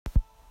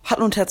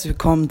Hallo und herzlich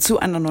willkommen zu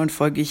einer neuen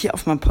Folge hier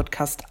auf meinem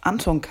Podcast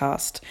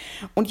Antoncast.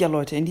 Und ja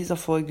Leute, in dieser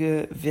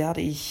Folge werde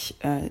ich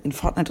in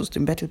Fortnite aus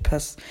dem Battle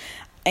Pass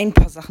ein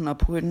paar Sachen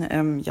abholen.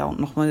 Und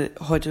nochmal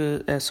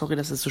heute, sorry,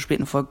 dass es zu spät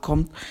eine Folge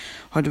kommt.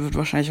 Heute wird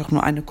wahrscheinlich auch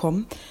nur eine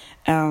kommen.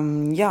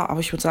 Aber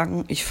ich würde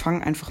sagen, ich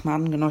fange einfach mal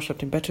an. Genau, ich habe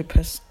den Battle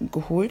Pass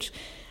geholt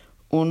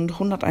und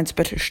 101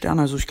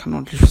 Battle-Sterne, also ich kann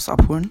ordentlich was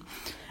abholen.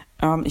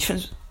 Ich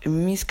finde es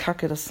mies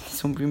kacke, dass es nicht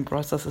so ein Dream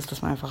Bros. Das ist,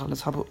 dass man einfach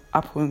alles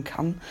abholen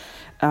kann.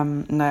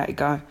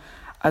 Egal.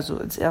 Also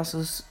als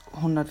erstes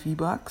 100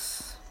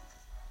 V-Bucks.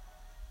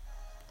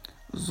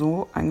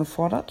 So,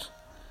 eingefordert.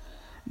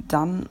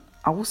 Dann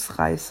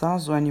Ausreißer,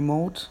 so ein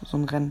Emote, so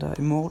ein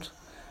Render-Emote.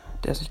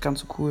 Der ist nicht ganz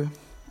so cool.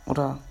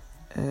 Oder,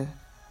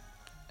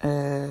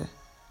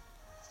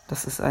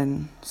 das ist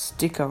ein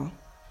Sticker.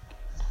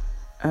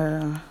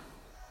 Dann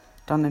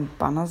ein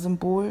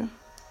Banner-Symbol.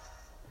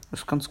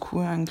 Das ist ganz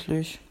cool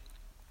eigentlich.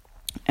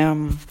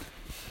 Dann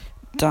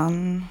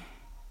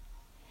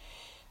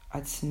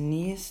als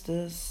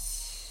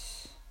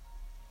nächstes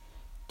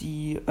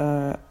die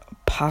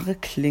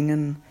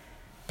Paarklingen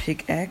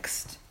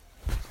Pickaxe.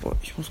 Boah,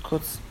 ich muss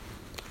kurz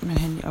mein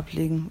Handy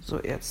ablegen. So,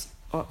 jetzt.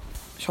 Oh,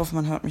 ich hoffe,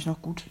 man hört mich noch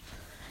gut.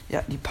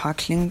 Ja, die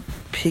Paarklingen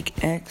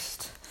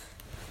Pickaxe.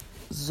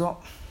 So.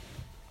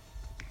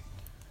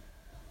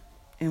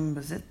 Im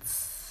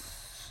Besitz.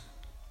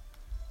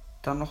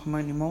 Dann noch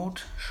mein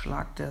Emote.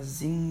 Schlag der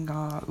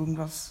Singer,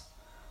 irgendwas.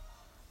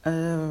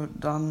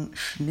 Dann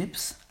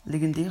Schnips.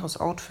 Legendäres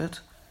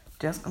Outfit.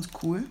 Der ist ganz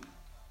cool.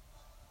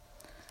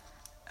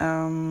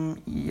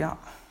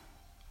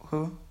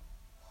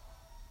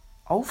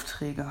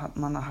 Aufträge hat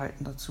man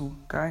erhalten dazu.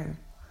 Geil.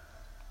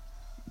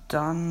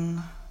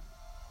 Dann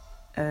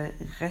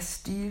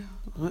Resti,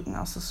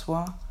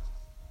 Rückenaccessoire.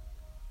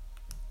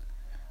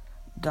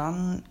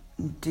 Dann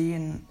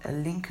den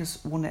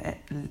Linkes ohne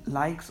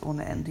Likes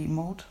ohne Ende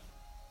Emote.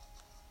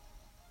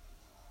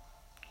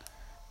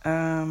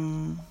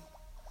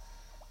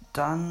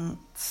 Dann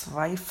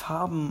 2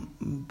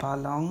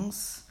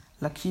 Farbenballons,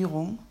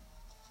 Lackierung.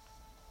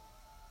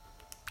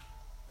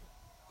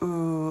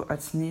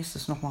 Als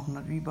nächstes nochmal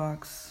 100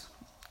 V-Bucks.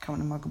 Kann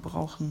man immer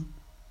gebrauchen.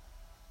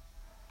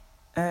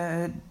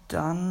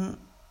 Dann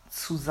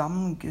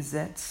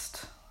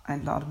zusammengesetzt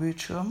ein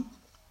Ladebildschirm.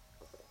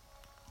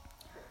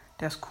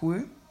 Der ist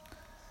cool.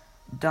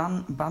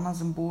 Dann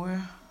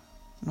Banner-Symbol.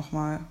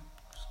 Nochmal.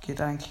 Das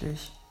geht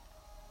eigentlich.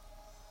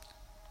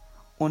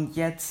 Und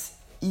jetzt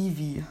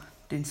Eevee,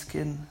 den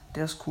Skin.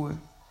 Der ist cool.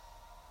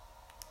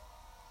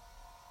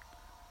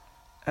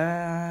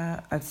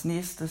 Als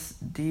nächstes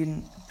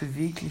den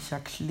beweglicher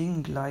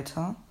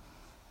Klingengleiter.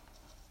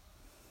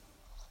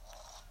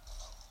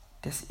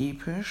 Der ist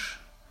episch.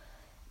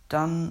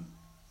 Dann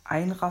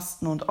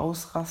Einrasten und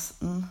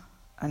Ausrasten.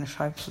 Eine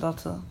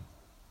Schallplatte.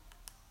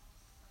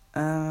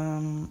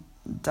 Dann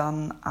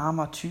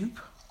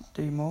Armer-Typ.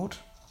 Der Emote.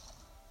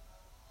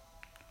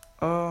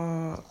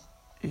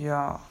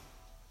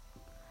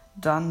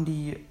 Dann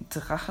die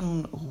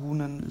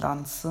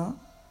Drachenrunenlanze.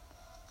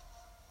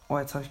 Oh,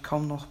 jetzt habe ich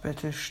kaum noch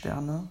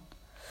Battle-Sterne.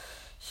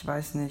 Ich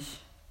weiß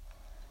nicht.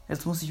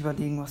 Jetzt muss ich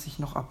überlegen, was ich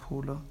noch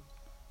abhole.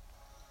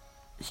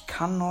 Ich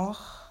kann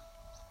noch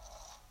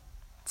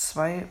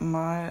 2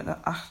 mal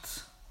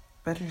 8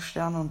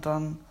 Battle-Sterne und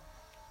dann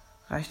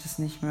reicht es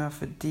nicht mehr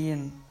für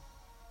den.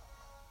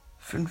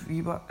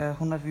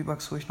 100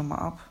 V-Bucks hole ich nochmal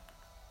ab.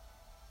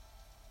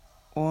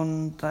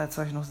 Und da jetzt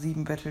habe ich noch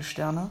 7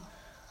 Battle-Sterne.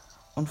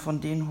 Und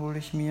von denen hole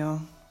ich mir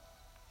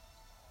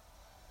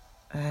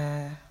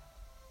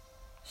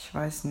ich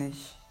weiß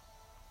nicht.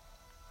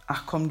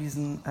 Ach komm,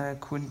 diesen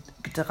coolen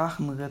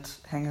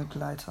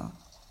Drachenritt-Hängegleiter.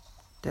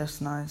 Der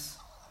ist nice.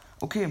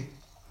 Okay,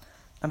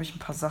 dann habe ich ein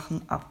paar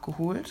Sachen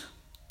abgeholt.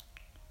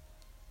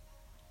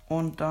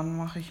 Und dann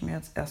mache ich mir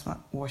jetzt erstmal...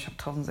 Oh, ich habe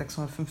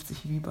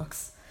 1650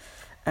 V-Bucks.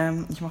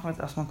 Ich mache mir jetzt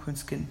erstmal einen coolen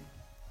Skin.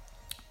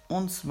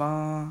 Und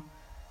zwar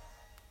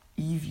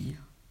Eevee.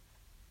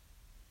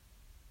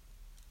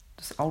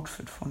 Das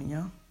Outfit von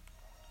ihr.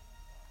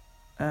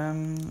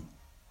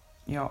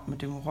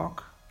 Mit dem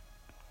Rock.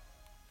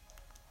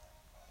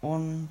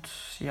 Und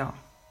ja.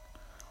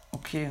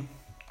 Okay.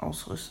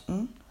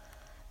 Ausrüsten.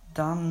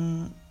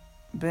 Dann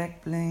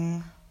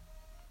Backbling.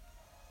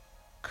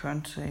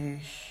 Könnte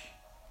ich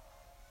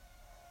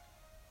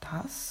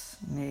das?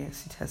 Nee,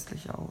 es sieht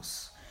hässlich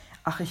aus.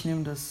 Ach, ich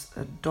nehme das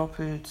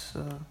doppeltes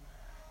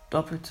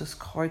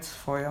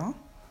Kreuzfeuer.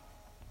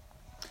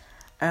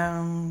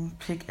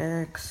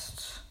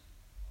 Pickaxe.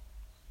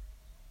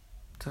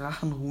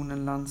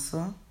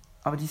 Drachenrunenlanze.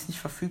 Aber die ist nicht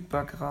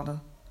verfügbar gerade.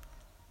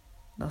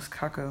 Das ist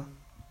kacke.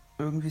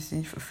 Irgendwie ist die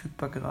nicht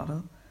verfügbar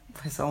gerade.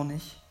 Weiß auch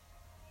nicht.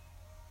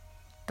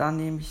 Dann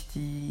nehme ich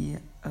die...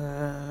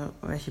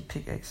 welche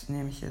Pickaxe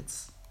nehme ich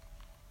jetzt?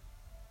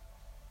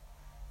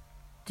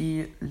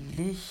 Die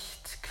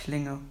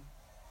Lichtklinge.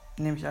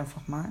 Nehme ich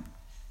einfach mal.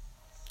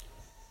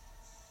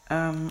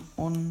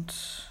 Und...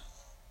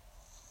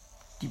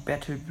 die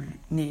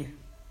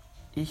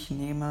ich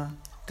nehme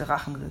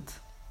Drachenritt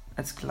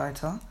als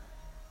Gleiter.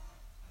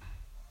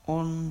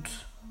 Und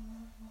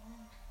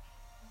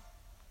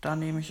Da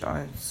nehme ich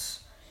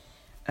als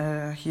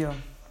hier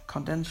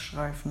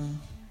Kondensstreifen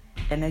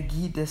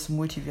Energie des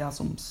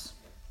Multiversums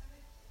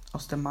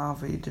aus der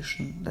Marvel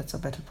Edition, letzter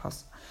Battle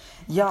Pass.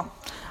 Ja,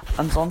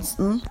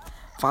 ansonsten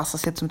war es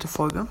das jetzt mit der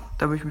Folge.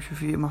 Da würde ich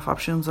mich wie immer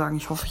verabschieden und sagen,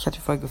 ich hoffe, euch hat die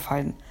Folge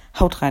gefallen.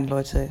 Haut rein,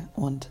 Leute,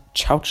 und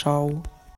ciao, ciao.